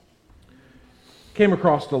Came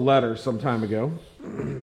across a letter some time ago.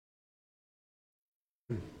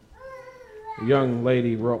 A young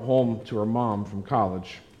lady wrote home to her mom from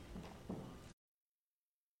college.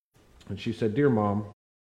 And she said, "Dear Mom,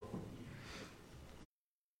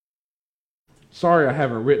 sorry I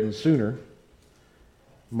haven't written sooner.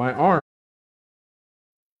 My arm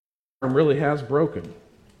really has broken.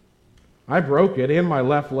 I broke it and my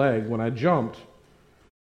left leg when I jumped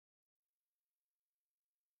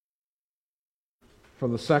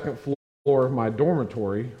from the second floor of my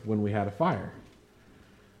dormitory when we had a fire.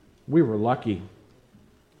 We were lucky.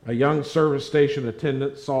 A young service station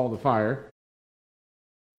attendant saw the fire,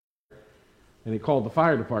 and he called the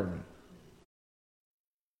fire department.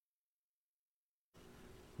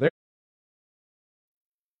 They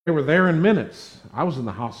were there in minutes. I was in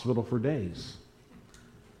the hospital for days.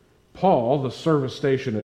 Paul, the service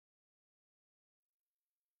station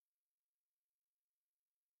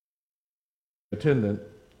attendant,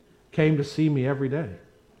 came to see me every day.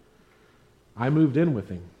 I moved in with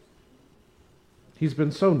him. He's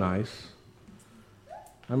been so nice.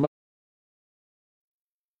 I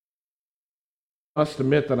must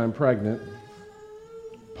admit that I'm pregnant.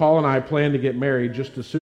 Paul and I plan to get married just as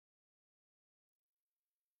soon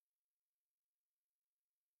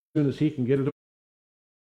as he can get a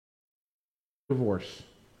divorce.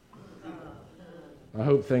 I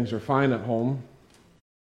hope things are fine at home.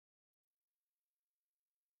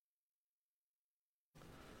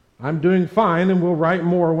 I'm doing fine, and we'll write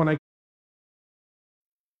more when I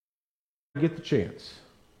get the chance.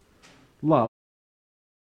 Love,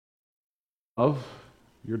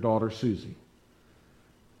 your daughter Susie.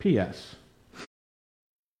 P.S.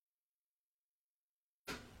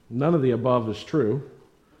 None of the above is true,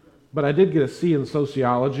 but I did get a C in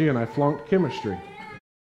sociology and I flunked chemistry.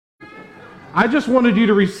 I just wanted you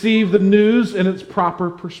to receive the news in its proper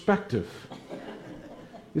perspective.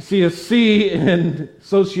 You see, a C in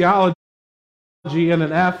sociology and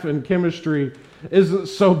an F in chemistry isn't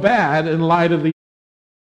so bad in light of the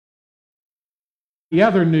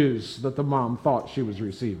other news that the mom thought she was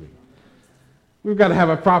receiving. We've got to have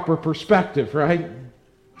a proper perspective, right?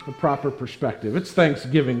 A proper perspective. It's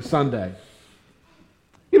Thanksgiving Sunday.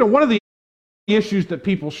 You know, one of the issues that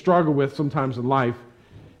people struggle with sometimes in life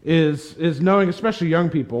is knowing, especially young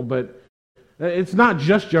people, but it's not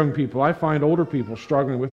just young people. I find older people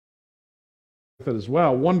struggling with it as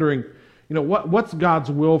well, wondering, what's God's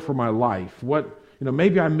will for my life?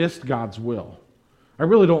 Maybe I missed God's will. I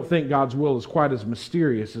really don't think God's will is quite as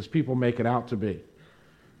mysterious as people make it out to be.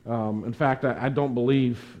 In fact, I don't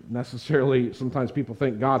believe necessarily, sometimes people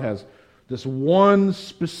think God has this one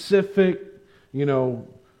specific,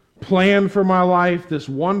 plan for my life, this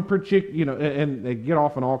one particular, and they get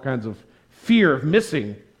off in all kinds of fear of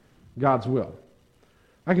missing God's will.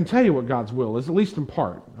 I can tell you what God's will is, at least in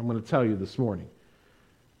part. I'm going to tell you this morning.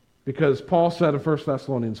 Because Paul said in 1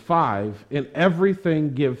 Thessalonians 5, "In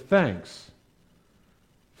everything give thanks,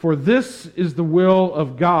 for this is the will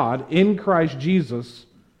of God in Christ Jesus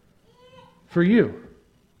for you."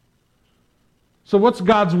 So what's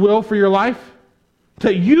God's will for your life?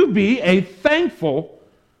 That you be a thankful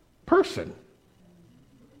person.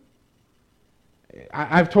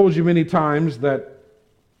 I've told you many times that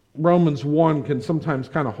Romans 1 can sometimes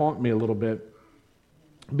kind of haunt me a little bit,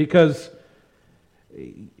 because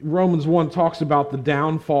Romans 1 talks about the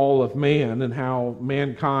downfall of man and how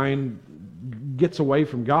mankind gets away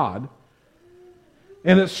from God.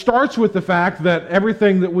 And it starts with the fact that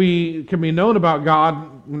everything that we can be known about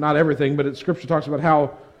God, not everything, but Scripture talks about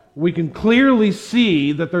how we can clearly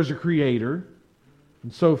see that there's a Creator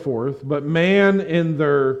and so forth, but man in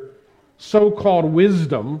their so-called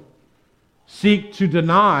wisdom seek to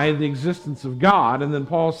deny the existence of God. And then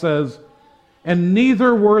Paul says, "And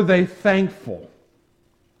neither were they thankful."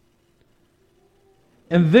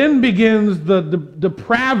 And then begins the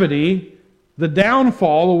depravity, the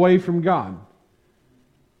downfall away from God.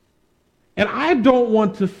 And I don't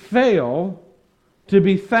want to fail to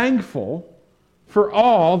be thankful for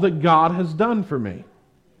all that God has done for me.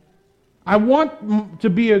 I want to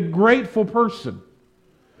be a grateful person,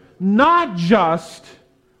 not just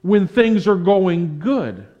when things are going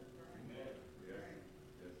good.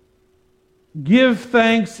 Give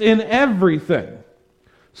thanks in everything.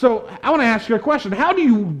 So I want to ask you a question. How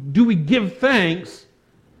do we give thanks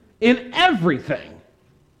in everything?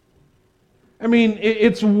 I mean,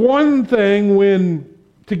 it's one thing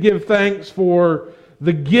to give thanks for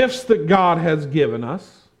the gifts that God has given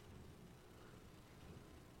us.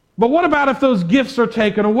 But what about if those gifts are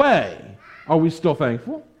taken away? Are we still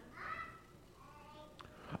thankful?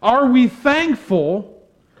 Are we thankful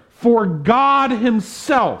for God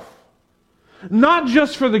Himself? not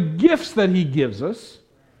just for the gifts that He gives us,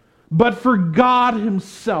 but for God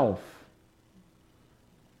Himself.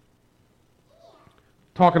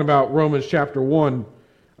 Talking about Romans chapter 1,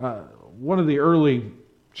 one of the early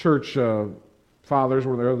church fathers,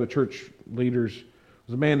 one of the early church leaders,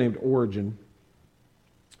 was a man named Origen.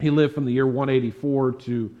 He lived from the year 184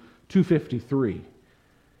 to 253.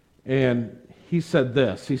 And he said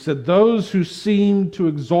this. He said, "Those who seem to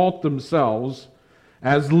exalt themselves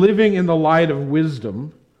as living in the light of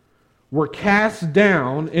wisdom were cast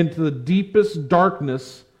down into the deepest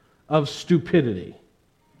darkness of stupidity."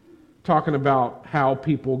 Talking about how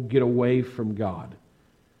people get away from God.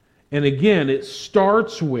 And again, it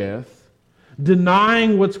starts with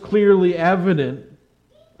denying what's clearly evident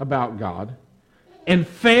about God and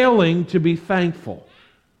failing to be thankful.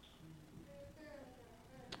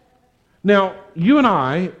 Now, you and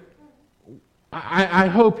I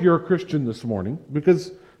hope you're a Christian this morning,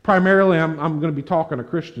 because primarily I'm going to be talking to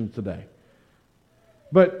Christians today.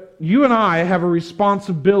 But you and I have a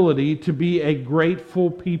responsibility to be a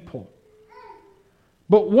grateful people.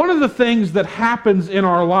 But one of the things that happens in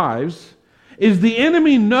our lives is the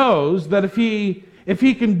enemy knows that if he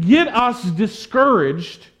can get us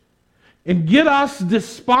discouraged and get us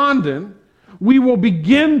despondent, we will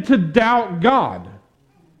begin to doubt God.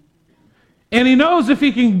 And he knows if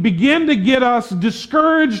he can begin to get us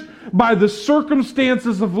discouraged by the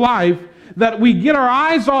circumstances of life, that we get our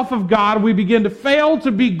eyes off of God, we begin to fail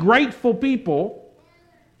to be grateful people,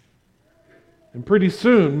 and pretty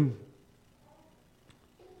soon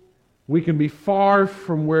we can be far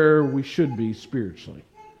from where we should be spiritually.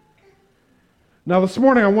 Now this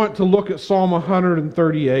morning I want to look at Psalm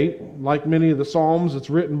 138. Like many of the Psalms, it's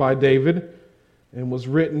written by David and was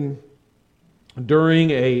written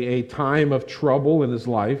during a time of trouble in his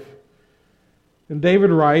life. And David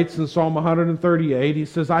writes in Psalm 138, he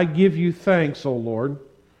says, "I give you thanks, O Lord,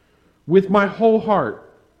 with my whole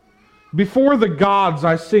heart. Before the gods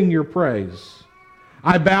I sing your praise.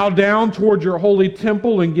 I bow down toward your holy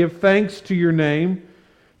temple and give thanks to your name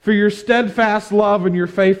for your steadfast love and your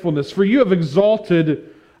faithfulness. For you have exalted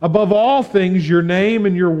above all things your name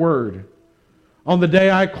and your word. On the day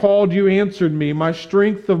I called, you answered me. My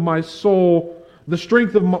strength of my soul, the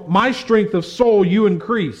strength of my strength of soul you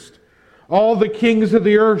increased. All the kings of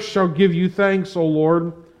the earth shall give you thanks, O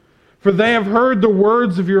Lord. For they have heard the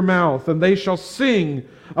words of your mouth, and they shall sing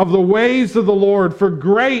of the ways of the Lord. For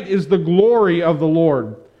great is the glory of the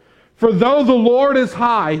Lord. For though the Lord is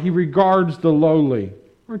high, He regards the lowly."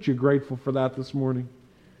 Aren't you grateful for that this morning?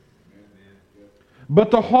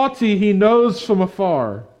 "But the haughty He knows from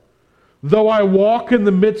afar. Though I walk in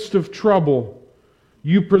the midst of trouble,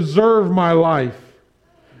 you preserve my life.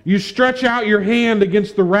 You stretch out your hand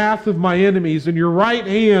against the wrath of my enemies, and your right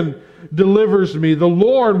hand delivers me. The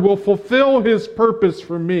Lord will fulfill His purpose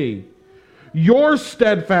for me. Your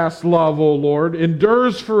steadfast love, O Lord,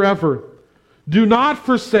 endures forever. Do not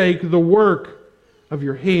forsake the work of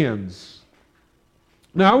your hands."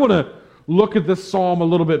 Now I want to look at this psalm a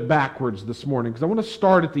little bit backwards this morning, because I want to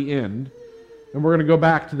start at the end, and we're going to go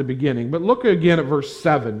back to the beginning. But look again at verse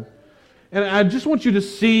 7. And I just want you to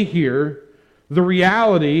see here the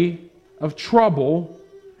reality of trouble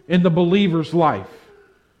in the believer's life.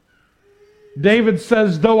 David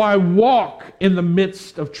says, "Though I walk in the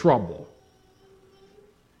midst of trouble."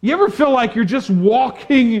 You ever feel like you're just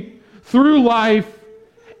walking through life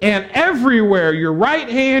and everywhere, your right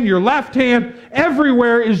hand, your left hand,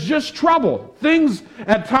 everywhere is just trouble? Things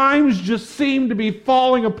at times just seem to be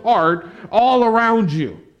falling apart all around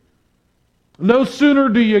you. No sooner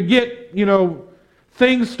do you get,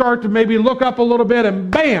 things start to maybe look up a little bit, and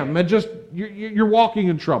bam, you're walking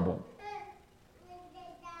in trouble.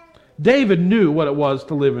 David knew what it was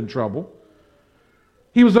to live in trouble.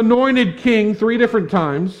 He was anointed king 3 different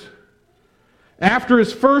times. After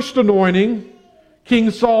his first anointing,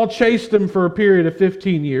 King Saul chased him for a period of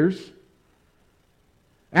 15 years.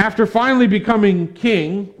 After finally becoming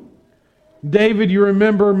king, David, you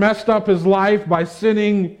remember, messed up his life by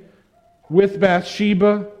sinning with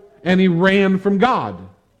Bathsheba, and he ran from God.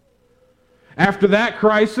 After that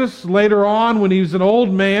crisis, later on, when he was an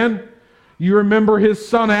old man, you remember his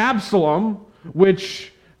son Absalom,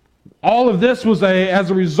 which all of this was as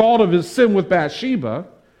a result of his sin with Bathsheba.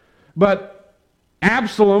 But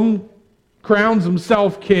Absalom crowns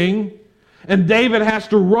himself king, and David has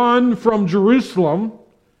to run from Jerusalem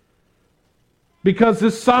because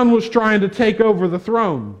his son was trying to take over the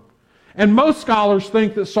throne. And most scholars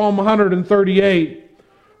think that Psalm 138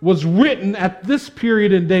 was written at this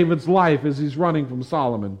period in David's life as he's running from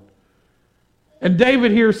Solomon. And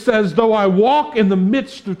David here says, "Though I walk in the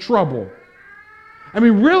midst of trouble, I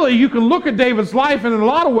mean, really, you can look at David's life, and in a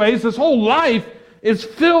lot of ways, his whole life is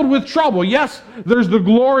filled with trouble. Yes, there's the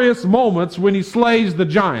glorious moments when he slays the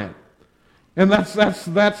giant. And that's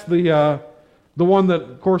the one that,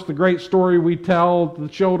 of course, the great story we tell the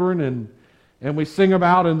children and we sing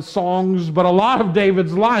about in songs. But a lot of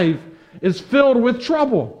David's life is filled with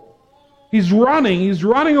trouble. He's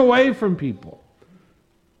running away from people.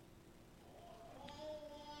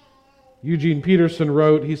 Eugene Peterson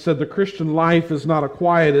wrote, he said, "The Christian life is not a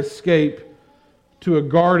quiet escape to a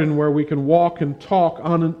garden where we can walk and talk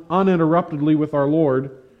uninterruptedly with our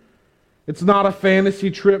Lord. It's not a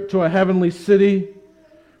fantasy trip to a heavenly city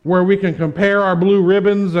where we can compare our blue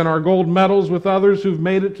ribbons and our gold medals with others who've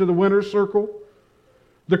made it to the winner's circle.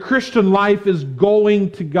 The Christian life is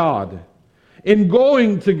going to God. In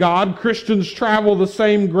going to God, Christians travel the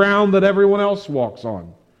same ground that everyone else walks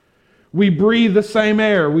on. We breathe the same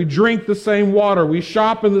air. We drink the same water. We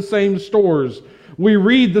shop in the same stores. We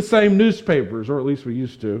read the same newspapers, or at least we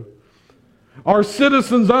used to. Our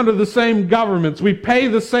citizens under the same governments. We pay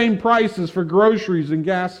the same prices for groceries and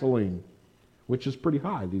gasoline, which is pretty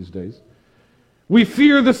high these days. We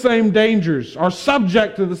fear the same dangers, are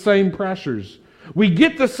subject to the same pressures. We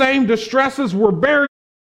get the same distresses. We're buried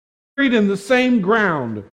in the same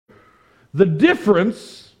ground. The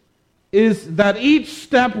difference is that each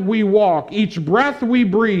step we walk, each breath we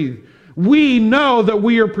breathe, we know that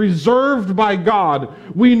we are preserved by God.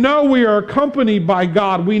 We know we are accompanied by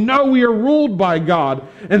God. We know we are ruled by God.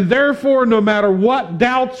 And therefore, no matter what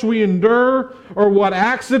doubts we endure or what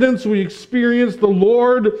accidents we experience, the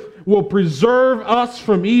Lord will preserve us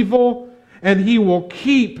from evil and He will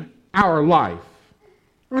keep our life."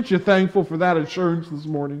 Aren't you thankful for that assurance this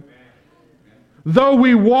morning? Though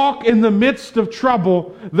we walk in the midst of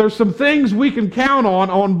trouble, there's some things we can count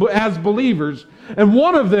on as believers. And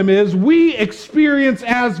one of them is we experience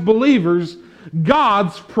as believers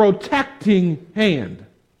God's protecting hand.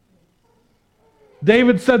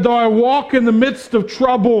 David said, "Though I walk in the midst of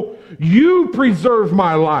trouble, you preserve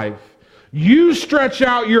my life. You stretch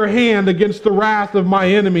out your hand against the wrath of my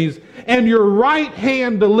enemies, and your right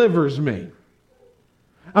hand delivers me."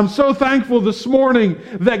 I'm so thankful this morning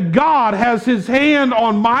that God has His hand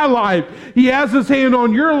on my life. He has His hand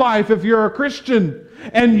on your life if you're a Christian.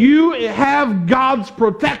 And you have God's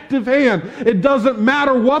protective hand. It doesn't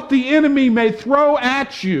matter what the enemy may throw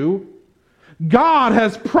at you. God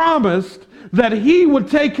has promised that He would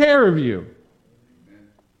take care of you.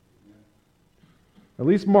 At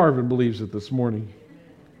least Marvin believes it this morning.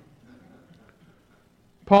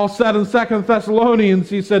 Paul said in 2 Thessalonians,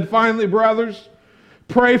 he said, "Finally, brothers,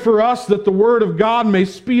 pray for us that the word of God may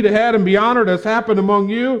speed ahead and be honored as happened among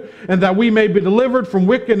you, and that we may be delivered from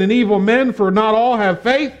wicked and evil men, for not all have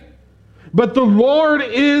faith. But the Lord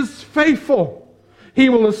is faithful. He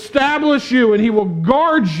will establish you and He will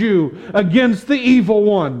guard you against the evil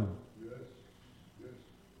one."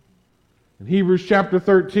 In Hebrews chapter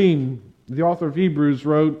 13, the author of Hebrews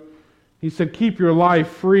wrote, he said, "Keep your life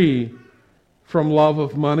free from love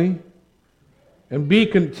of money, and be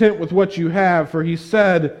content with what you have, for He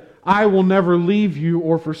said, I will never leave you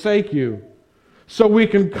or forsake you." So we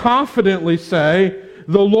can confidently say,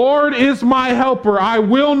 "The Lord is my helper. I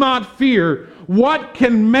will not fear. What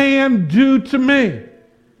can man do to me?"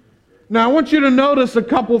 Now I want you to notice a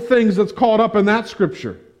couple things that's caught up in that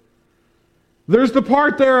scripture. There's the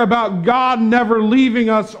part there about God never leaving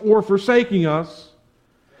us or forsaking us.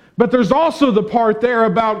 But there's also the part there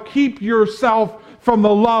about keep yourself from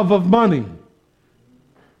the love of money.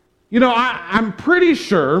 You know, I'm pretty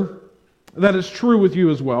sure that it's true with you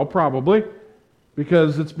as well, probably,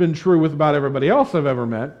 because it's been true with about everybody else I've ever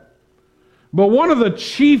met. But one of the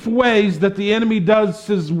chief ways that the enemy does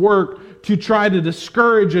his work to try to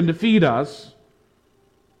discourage and defeat us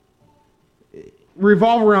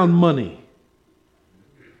revolve around money.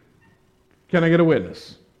 Can I get a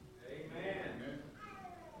witness? Amen.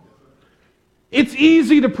 It's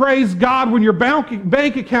easy to praise God when your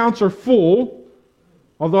bank accounts are full.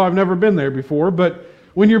 Although I've never been there before, but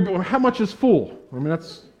how much is full? I mean,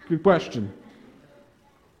 that's a good question.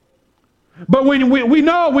 But when we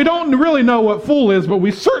know, we don't really know what full is, but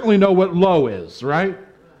we certainly know what low is, right?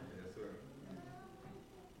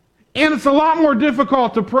 And it's a lot more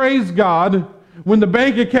difficult to praise God when the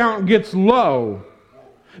bank account gets low,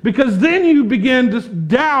 because then you begin to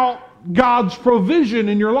doubt God's provision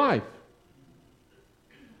in your life.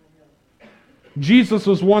 Jesus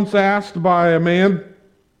was once asked by a man.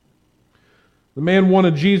 The man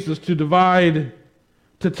wanted Jesus to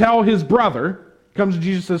tell his brother, comes to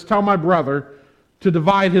Jesus and says, "Tell my brother to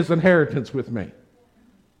divide his inheritance with me."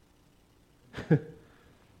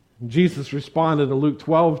 Jesus responded in Luke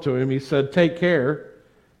 12 to him. He said, "Take care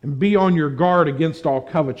and be on your guard against all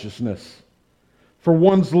covetousness. For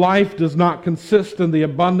one's life does not consist in the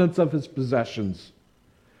abundance of his possessions."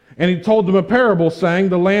 And he told them a parable, saying,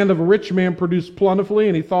 "The land of a rich man produced plentifully,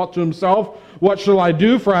 and he thought to himself, 'What shall I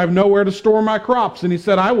do? For I have nowhere to store my crops.' And he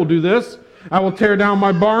said, 'I will do this. I will tear down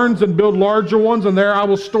my barns and build larger ones, and there I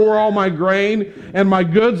will store all my grain and my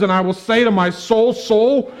goods. And I will say to my soul,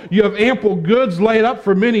 Soul, you have ample goods laid up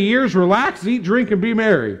for many years. Relax, eat, drink, and be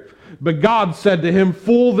merry.' But God said to him,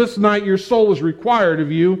 'Fool, this night your soul is required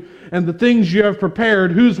of you, and the things you have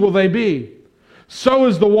prepared, whose will they be? So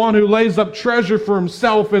is the one who lays up treasure for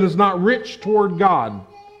himself and is not rich toward God.'"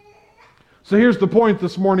 So here's the point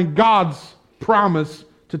this morning: God's promise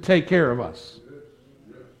to take care of us.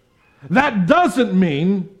 That doesn't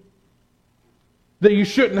mean that you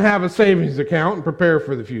shouldn't have a savings account and prepare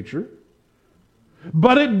for the future.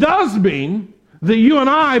 But it does mean that you and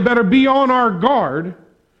I better be on our guard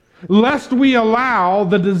lest we allow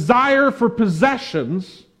the desire for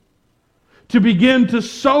possessions to begin to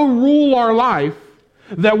so rule our life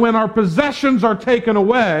that when our possessions are taken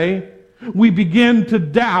away, we begin to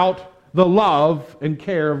doubt the love and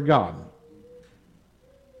care of God.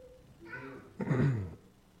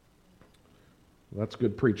 That's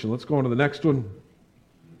good preaching. Let's go on to the next one.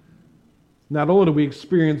 Not only do we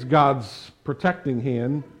experience God's protecting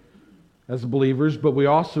hand as believers, but we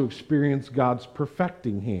also experience God's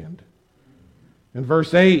perfecting hand. In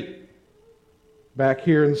verse 8, back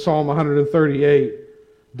here in Psalm 138,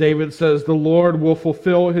 David says, "The Lord will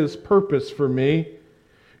fulfill his purpose for me.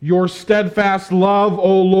 Your steadfast love,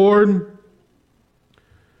 O Lord,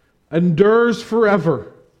 endures forever.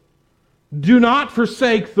 Do not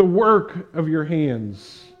forsake the work of your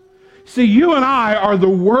hands." See, you and I are the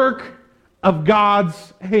work of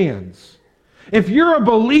God's hands. If you're a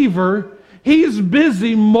believer, He's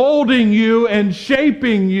busy molding you and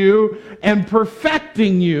shaping you and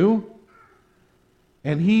perfecting you,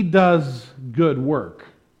 and He does good work.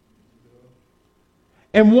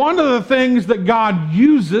 And one of the things that God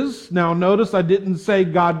uses, now notice I didn't say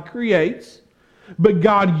God creates, but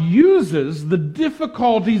God uses the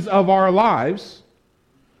difficulties of our lives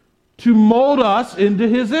to mold us into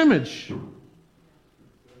His image.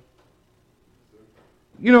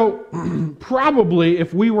 You know, probably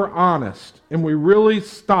if we were honest and we really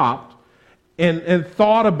stopped and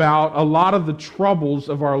thought about a lot of the troubles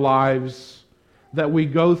of our lives that we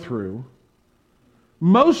go through,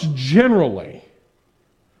 most generally,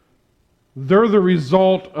 they're the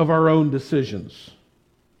result of our own decisions.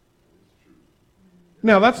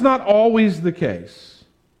 Now, that's not always the case,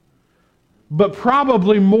 but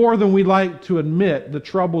probably more than we like to admit, the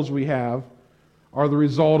troubles we have are the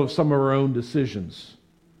result of some of our own decisions.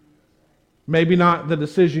 Maybe not the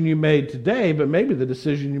decision you made today, but maybe the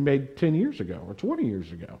decision you made 10 years ago or 20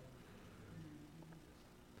 years ago.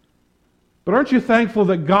 But aren't you thankful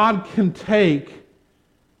that God can take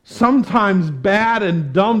sometimes bad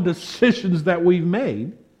and dumb decisions that we've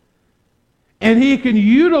made, and He can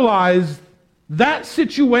utilize that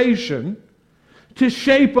situation to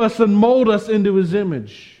shape us and mold us into His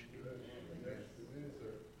image?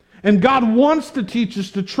 And God wants to teach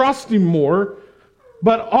us to trust Him more,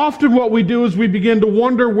 but often what we do is we begin to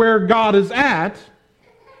wonder where God is at,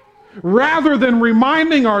 rather than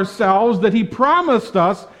reminding ourselves that He promised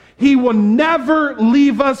us He will never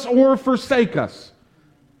leave us or forsake us.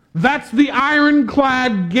 That's the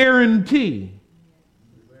ironclad guarantee.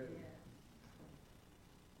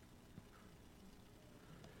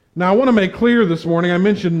 Now, I want to make clear this morning, I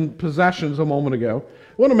mentioned possessions a moment ago.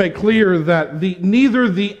 I want to make clear that neither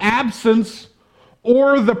the absence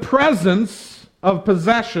or the presence of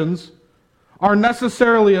possessions are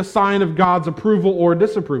necessarily a sign of God's approval or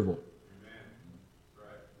disapproval.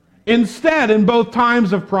 Instead, in both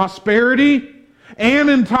times of prosperity and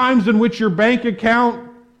in times in which your bank account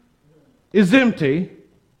is empty,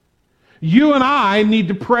 you and I need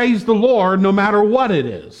to praise the Lord no matter what it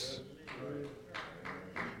is.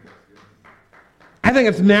 I think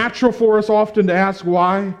it's natural for us often to ask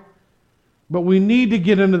why, but we need to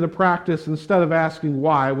get into the practice, instead of asking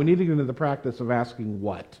why, we need to get into the practice of asking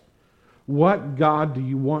what. What, God, do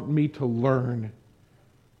you want me to learn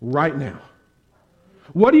right now?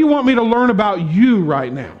 What do you want me to learn about you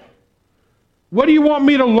right now? What do you want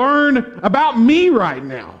me to learn about me right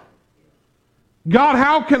now? God,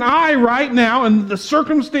 how can I right now, in the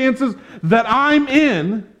circumstances that I'm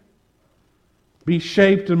in, be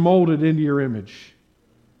shaped and molded into your image?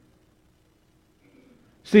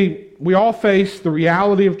 See, we all face the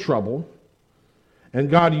reality of trouble, and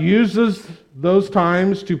God uses those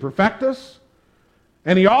times to perfect us,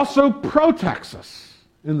 and He also protects us.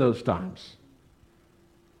 in those times.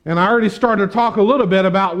 And I already started to talk a little bit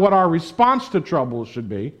about what our response to troubles should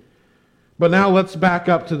be. But now let's back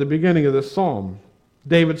up to the beginning of this psalm.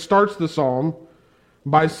 David starts the psalm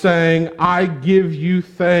by saying, I give you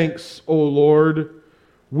thanks, O Lord,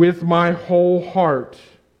 with my whole heart.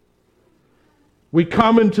 We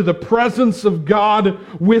come into the presence of God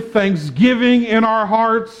with thanksgiving in our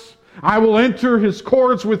hearts. I will enter his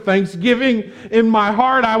courts with thanksgiving in my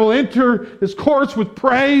heart. I will enter his courts with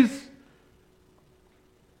praise.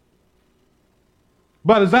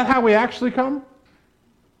 But is that how we actually come?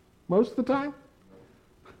 Most of the time?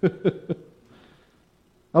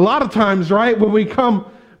 A lot of times, right, when we come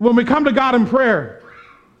to God in prayer,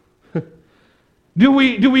 do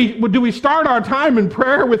we start our time in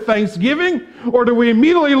prayer with thanksgiving, or do we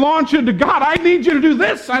immediately launch into God, I need you to do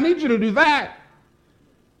this, I need you to do that?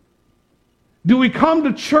 Do we come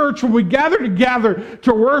to church when we gather together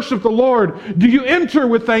to worship the Lord? Do you enter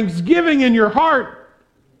with thanksgiving in your heart?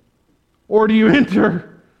 Or do you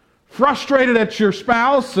enter frustrated at your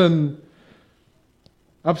spouse and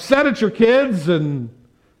upset at your kids and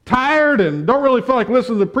tired and don't really feel like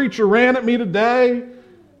listening to the preacher ran at me today?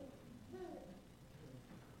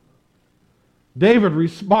 David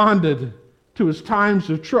responded to his times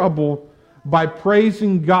of trouble by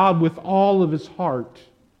praising God with all of his heart.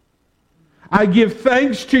 I give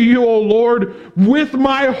thanks to you, O Lord, with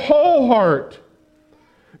my whole heart.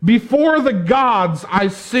 Before the gods I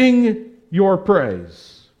sing your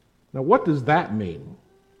praise. Now, what does that mean?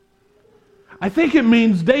 I think it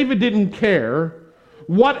means David didn't care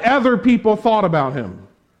what other people thought about him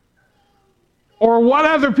or what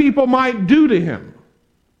other people might do to him.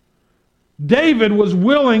 David was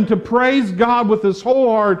willing to praise God with his whole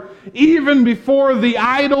heart even before the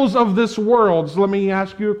idols of this world. So let me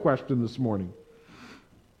ask you a question this morning.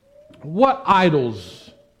 What idols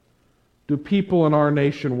do people in our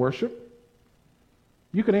nation worship?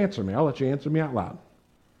 You can answer me. I'll let you answer me out loud.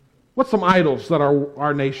 What's some idols that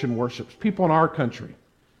our nation worships? People in our country.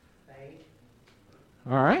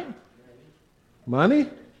 All right. Money.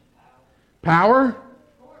 Power.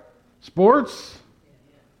 Sports.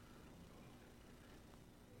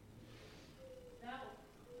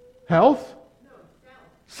 Health.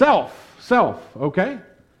 Self. Okay.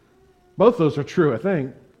 Both those are true, I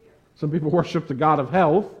think. Some people worship the God of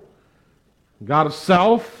health, God of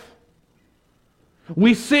self.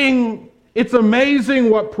 We sing, it's amazing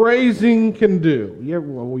what praising can do. Yeah,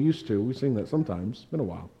 well, we used to. We sing that sometimes. It's been a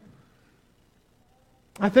while.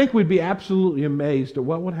 I think we'd be absolutely amazed at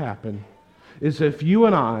what would happen is if you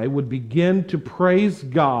and I would begin to praise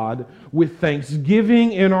God with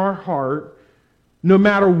thanksgiving in our heart, no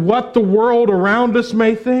matter what the world around us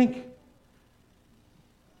may think.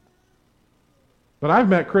 But I've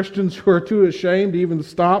met Christians who are too ashamed to even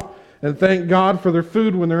stop and thank God for their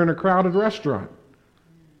food when they're in a crowded restaurant.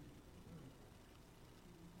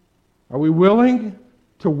 Are we willing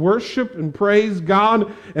to worship and praise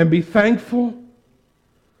God and be thankful?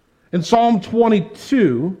 In Psalm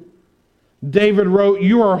 22, David wrote,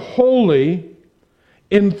 "You are holy,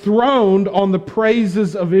 enthroned on the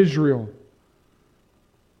praises of Israel."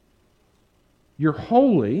 You're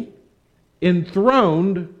holy,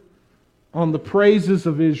 enthroned on the praises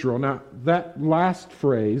of Israel. Now, that last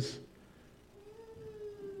phrase,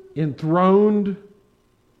 enthroned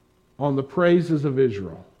on the praises of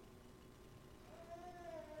Israel.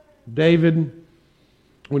 David,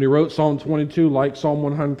 when he wrote Psalm 22, like Psalm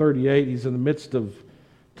 138, he's in the midst of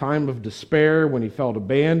time of despair when he felt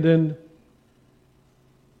abandoned.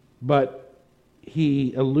 But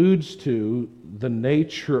he alludes to the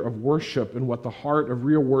nature of worship and what the heart of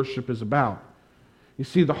real worship is about. You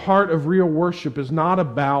see, the heart of real worship is not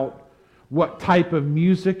about what type of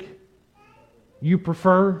music you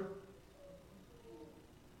prefer.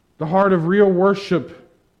 The heart of real worship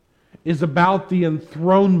is about the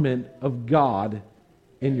enthronement of God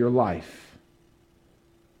in your life.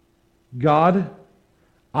 God,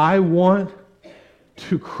 I want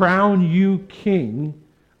to crown you King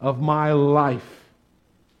of my life.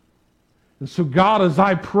 And so God, as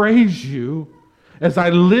I praise you, as I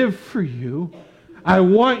live for you, I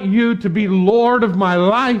want you to be Lord of my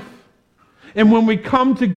life. And when we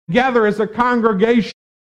come together as a congregation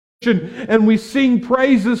and we sing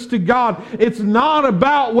praises to God, it's not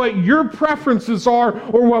about what your preferences are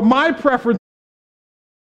or what my preferences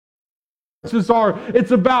are.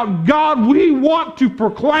 It's about, God, we want to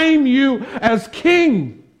proclaim you as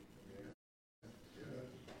King.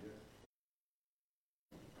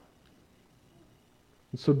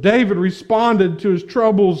 And so David responded to his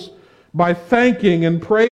troubles by thanking and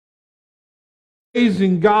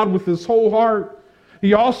praising God with his whole heart.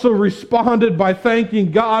 he also responded by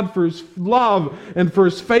thanking God for his love and for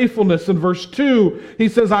his faithfulness. In verse 2, he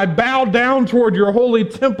says, I bow down toward your holy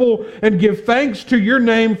temple and give thanks to your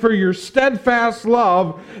name for your steadfast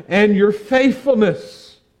love and your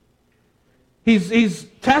faithfulness. He's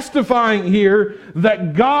testifying here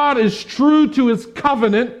that God is true to his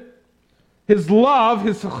covenant, his love,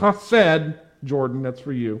 his chesed, Jordan, that's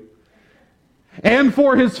for you, and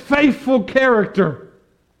for his faithful character.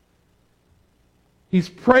 He's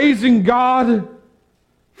praising God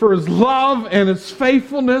for his love and his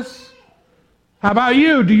faithfulness. How about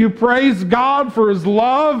you? Do you praise God for his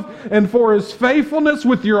love and for his faithfulness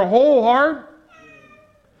with your whole heart?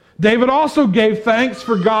 David also gave thanks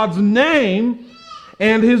for God's name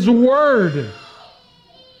and his word.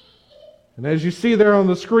 And as you see there on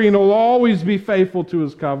the screen, he'll always be faithful to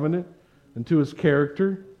his covenant and to his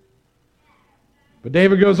character. But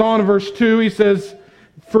David goes on in verse 2, he says,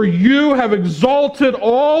 for you have exalted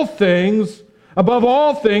all things, above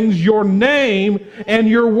all things, your name and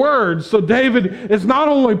your word. So David is not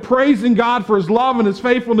only praising God for his love and his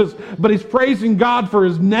faithfulness, but he's praising God for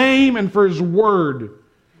his name and for his word.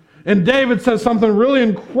 And David says something really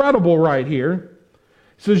incredible right here.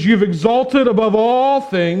 He says, you've exalted above all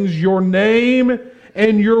things your name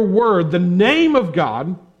and your word. The name of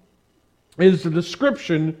God is the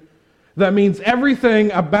description that means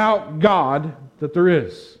everything about God that there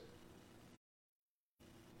is.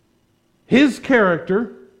 His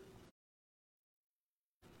character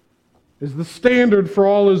is the standard for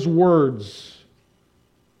all his words,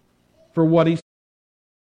 for what he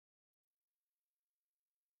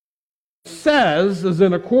says is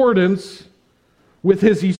in accordance with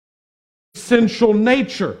his essential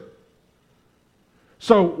nature.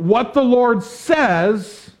 So what the Lord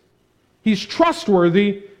says, he's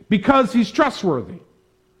trustworthy because he's trustworthy.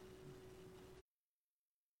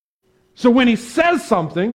 So when he says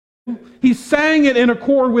something, he's saying it in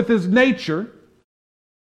accord with his nature.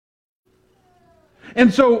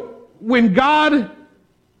 And so when God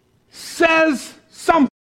says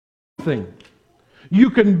something,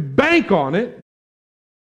 you can bank on it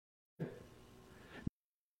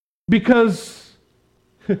because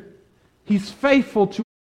he's faithful to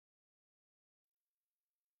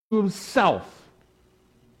himself.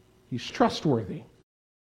 He's trustworthy.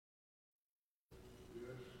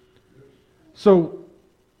 So,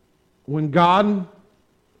 when God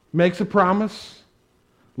makes a promise,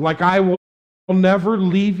 like I will never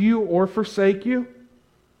leave you or forsake you,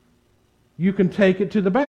 you can take it to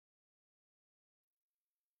the bank.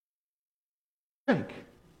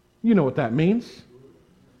 You know what that means.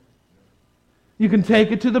 You can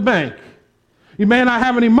take it to the bank. You may not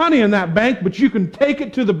have any money in that bank, but you can take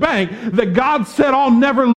it to the bank that God said, I'll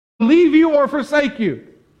never leave you or forsake you.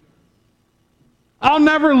 I'll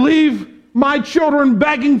never leave my children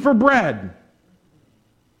begging for bread.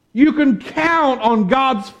 You can count on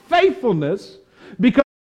God's faithfulness because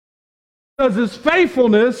his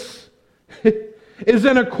faithfulness is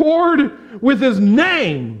in accord with his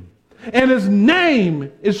name. And his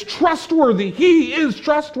name is trustworthy. He is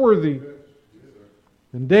trustworthy.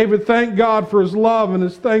 And David thanked God for his love and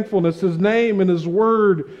his thankfulness, his name and his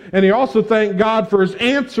word. And he also thanked God for his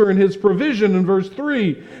answer and his provision in verse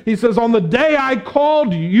 3. He says, on the day I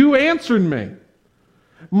called you, you answered me.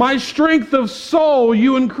 My strength of soul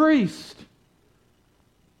you increased.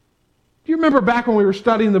 Do you remember back when we were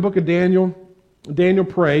studying the book of Daniel? Daniel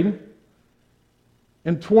prayed.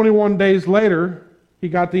 And 21 days later, he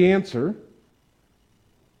got the answer.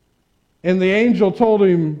 And the angel told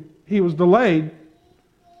him he was delayed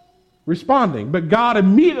responding, but God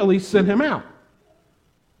immediately sent him out.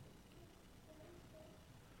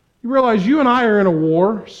 You realize you and I are in a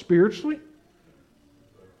war spiritually?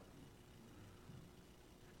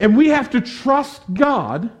 And we have to trust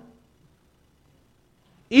God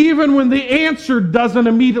even when the answer doesn't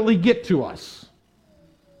immediately get to us.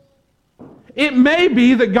 It may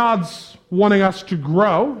be that God's wanting us to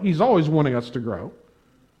grow. He's always wanting us to grow.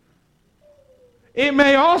 It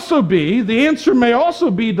may also be, the answer may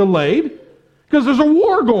also be delayed because there's a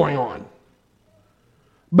war going on.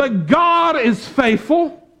 But God is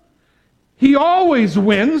faithful. He always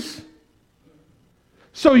wins.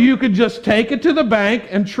 So you could just take it to the bank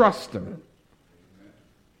and trust him.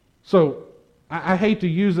 So I hate to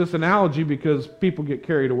use this analogy because people get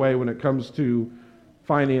carried away when it comes to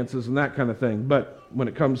finances and that kind of thing. But when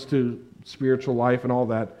it comes to spiritual life and all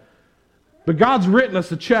that. But God's written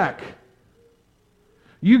us a check.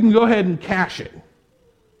 You can go ahead and cash it.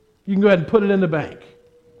 You can go ahead and put it in the bank.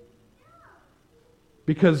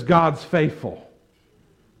 Because God's faithful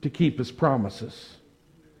to keep his promises.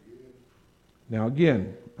 Now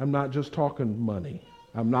again, I'm not just talking money.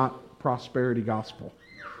 I'm not prosperity gospel.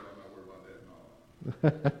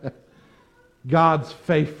 God's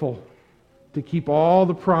faithful to keep all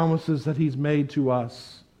the promises that He's made to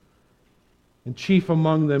us. And chief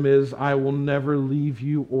among them is, I will never leave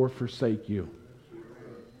you or forsake you.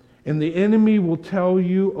 And the enemy will tell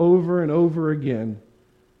you over and over again,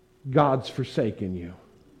 God's forsaken you.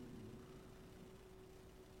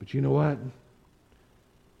 But you know what?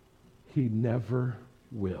 He never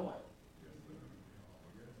will.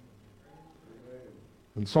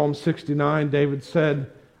 In Psalm 69, David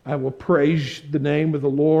said, I will praise the name of the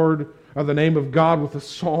Lord, or the name of God with a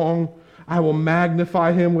song. I will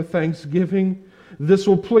magnify Him with thanksgiving. This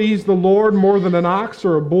will please the Lord more than an ox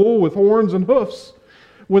or a bull with horns and hoofs.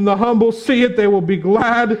 When the humble see it, they will be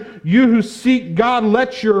glad. You who seek God,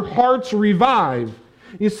 let your hearts revive.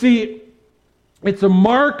 You see, it's a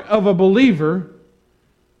mark of a believer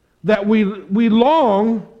that we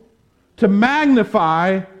long to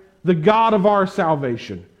magnify the God of our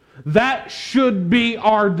salvation. That should be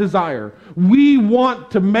our desire. We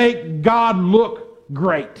want to make God look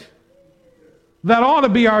great. That ought to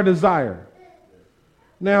be our desire.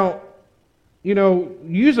 Now,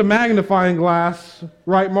 use a magnifying glass,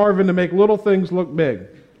 right, Marvin, to make little things look big,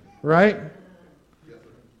 right?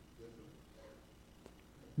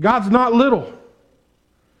 God's not little.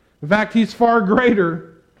 In fact, He's far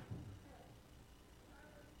greater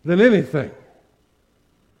than anything.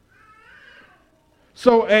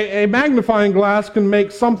 So a magnifying glass can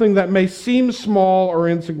make something that may seem small or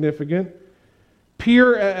insignificant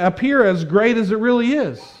appear as great as it really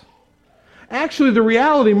is. Actually, the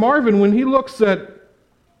reality, Marvin, when he looks at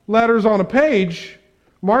letters on a page,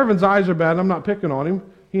 Marvin's eyes are bad. I'm not picking on him.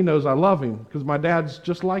 He knows I love him because my dad's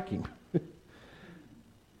just like him.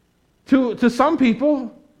 To some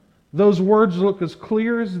people, those words look as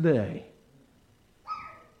clear as day.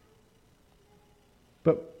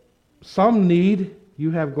 But some need you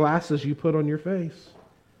have glasses you put on your face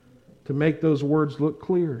to make those words look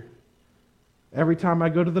clear. Every time I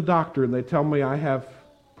go to the doctor and they tell me I have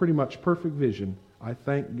pretty much perfect vision, I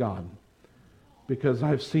thank God, because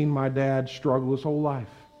I've seen my dad struggle his whole life.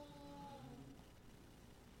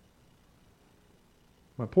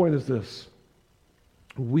 My point is this: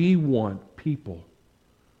 we want people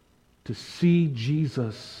to see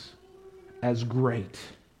Jesus as great.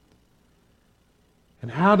 And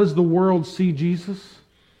how does the world see Jesus?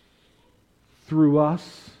 Through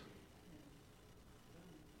us.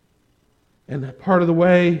 And part of the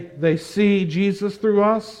way they see Jesus through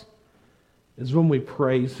us is when we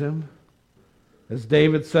praise Him. As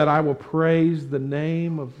David said, I will praise the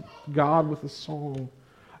name of God with a song.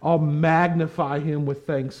 I'll magnify Him with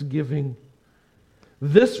thanksgiving.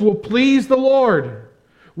 This will please the Lord.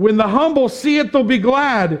 When the humble see it, they'll be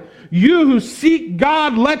glad. You who seek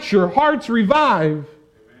God, let your hearts revive.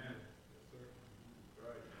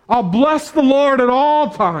 I'll bless the Lord at all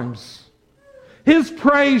times. His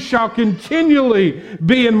praise shall continually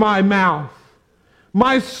be in my mouth.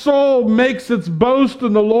 My soul makes its boast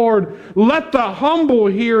in the Lord. Let the humble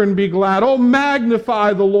hear and be glad. Oh,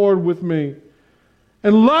 magnify the Lord with me,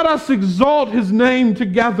 and let us exalt His name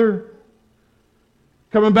together.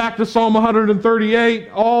 Coming back to Psalm 138,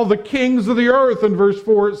 all the kings of the earth, in verse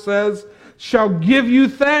 4 it says, shall give you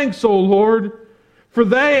thanks, O Lord, for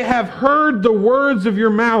they have heard the words of your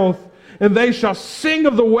mouth, and they shall sing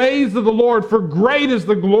of the ways of the Lord, for great is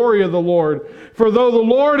the glory of the Lord. For though the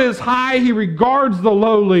Lord is high, He regards the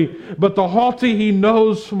lowly, but the haughty He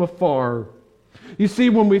knows from afar. You see,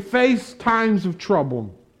 when we face times of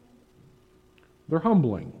trouble, they're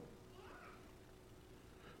humbling.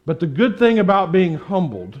 But the good thing about being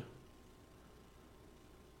humbled,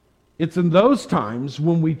 it's in those times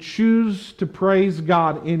when we choose to praise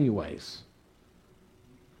God anyways,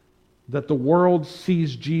 that the world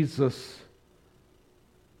sees Jesus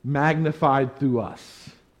magnified through us.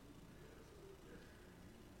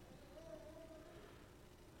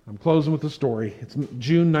 I'm closing with a story. It's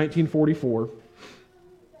June 1944.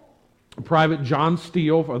 Private John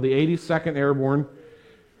Steele of the 82nd Airborne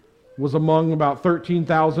was among about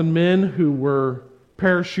 13,000 men who were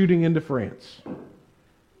parachuting into France.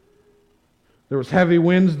 There was heavy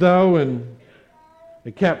winds, though, and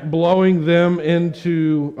it kept blowing them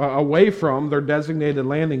away from their designated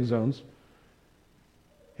landing zones.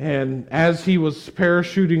 And as he was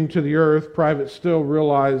parachuting to the earth, Private Steele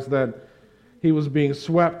realized that he was being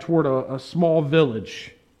swept toward a small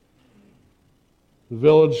village. The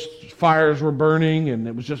village fires were burning, and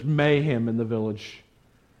it was just mayhem in the village.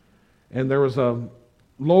 And there was a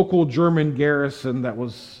local German garrison that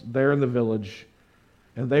was there in the village,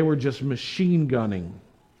 and they were just machine gunning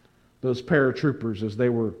those paratroopers as they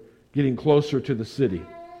were getting closer to the city.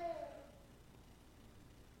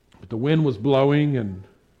 But the wind was blowing, and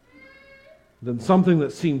then something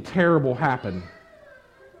that seemed terrible happened.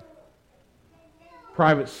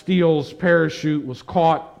 Private Steele's parachute was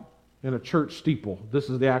caught in a church steeple. This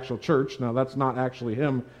is the actual church. Now, that's not actually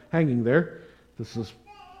him hanging there. This is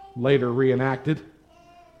later reenacted.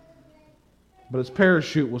 But his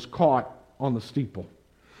parachute was caught on the steeple.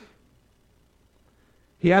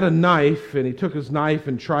 He had a knife, and he took his knife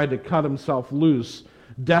and tried to cut himself loose,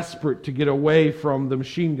 desperate to get away from the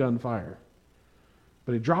machine gun fire.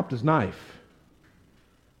 But he dropped his knife,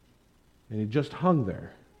 and he just hung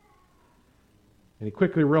there. And he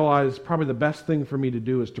quickly realized probably the best thing for me to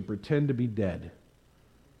do is to pretend to be dead.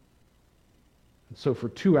 And so for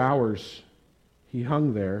 2 hours, he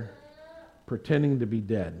hung there, pretending to be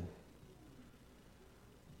dead.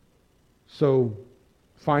 So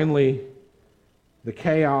finally, the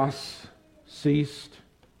chaos ceased.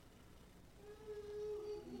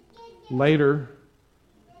 Later,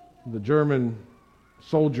 the German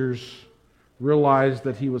soldiers realized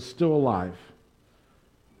that he was still alive,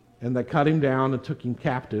 and they cut him down and took him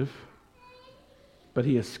captive. But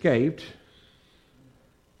he escaped,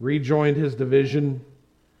 rejoined his division.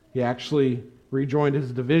 He actually rejoined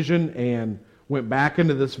his division and went back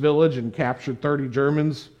into this village and captured 30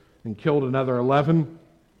 Germans and killed another 11.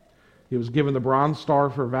 He was given the Bronze Star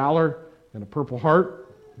for valor and a Purple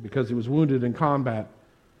Heart because he was wounded in combat.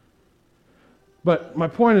 But my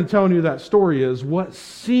point in telling you that story is what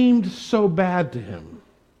seemed so bad to him,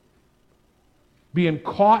 being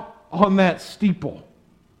caught on that steeple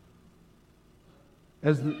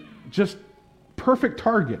as the just perfect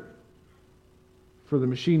target for the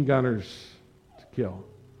machine gunners to kill,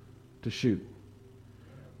 to shoot.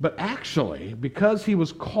 But actually, because he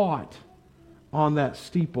was caught on that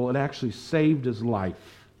steeple, it actually saved his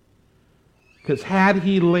life. Because had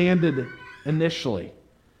he landed initially,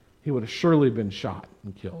 he would have surely been shot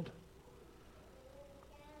and killed.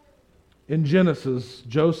 In Genesis,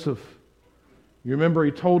 Joseph, you remember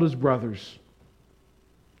he told his brothers,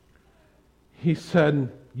 he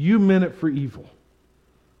said, "You meant it for evil,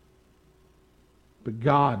 but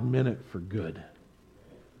God meant it for good."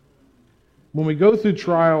 When we go through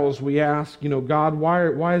trials, we ask, God,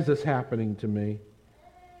 why is this happening to me?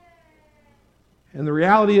 And the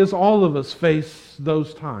reality is all of us face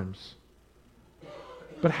those times.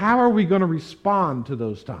 But how are we going to respond to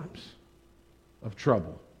those times of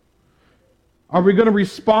trouble? Are we going to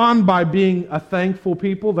respond by being a thankful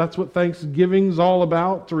people? That's what Thanksgiving's all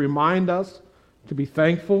about, to remind us to be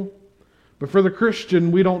thankful. But for the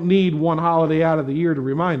Christian, we don't need one holiday out of the year to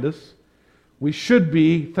remind us. We should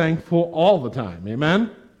be thankful all the time.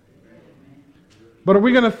 Amen? But are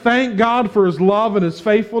we going to thank God for His love and His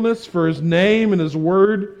faithfulness, for His name and His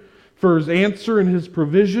word, for His answer and His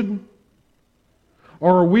provision?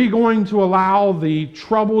 Or are we going to allow the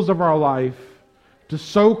troubles of our life to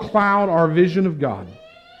so cloud our vision of God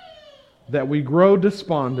that we grow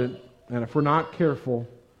despondent and, if we're not careful,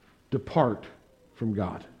 depart from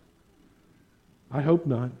God? I hope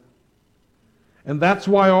not. And that's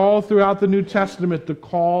why all throughout the New Testament, the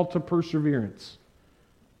call to perseverance.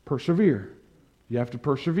 Persevere. You have to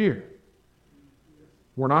persevere.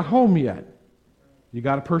 We're not home yet. You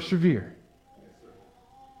got to persevere.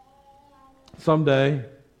 Someday,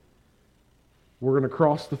 we're going to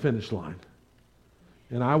cross the finish line.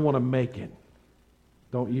 And I want to make it.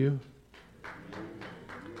 Don't you?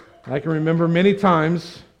 I can remember many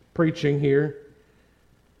times preaching here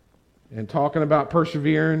and talking about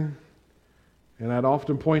persevering. And I'd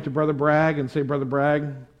often point to Brother Bragg and say, "Brother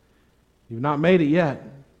Bragg, you've not made it yet."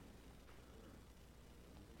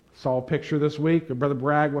 Saw a picture this week of Brother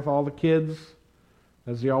Bragg with all the kids,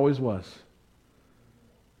 as he always was.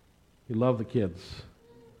 He loved the kids.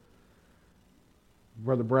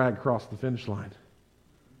 Brother Bragg crossed the finish line.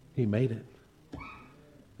 He made it.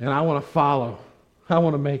 And I want to follow. I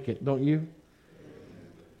want to make it, don't you?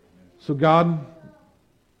 So God,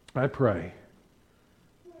 I pray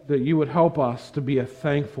that you would help us to be a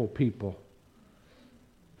thankful people.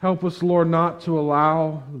 Help us, Lord, not to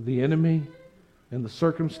allow the enemy and the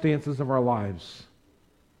circumstances of our lives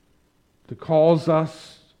to cause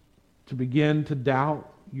us to begin to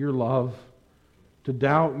doubt your love, to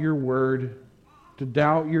doubt your word, to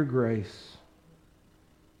doubt your grace.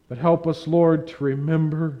 But help us, Lord, to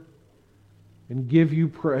remember and give you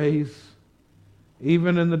praise,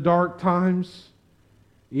 even in the dark times,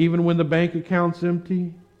 even when the bank account's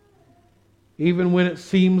empty, even when it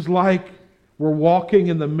seems like we're walking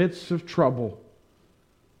in the midst of trouble,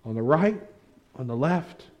 on the right, on the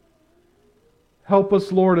left. Help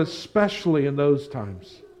us, Lord, especially in those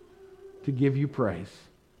times, to give you praise.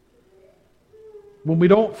 When we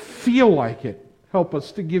don't feel like it, help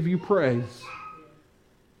us to give you praise.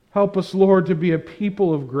 Help us, Lord, to be a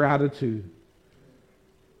people of gratitude.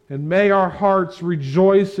 And may our hearts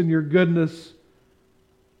rejoice in your goodness,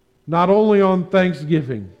 not only on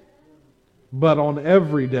Thanksgiving, but on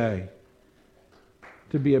every day,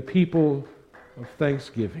 to be a people of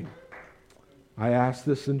thanksgiving. I ask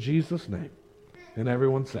this in Jesus' name. And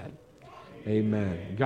everyone said, amen.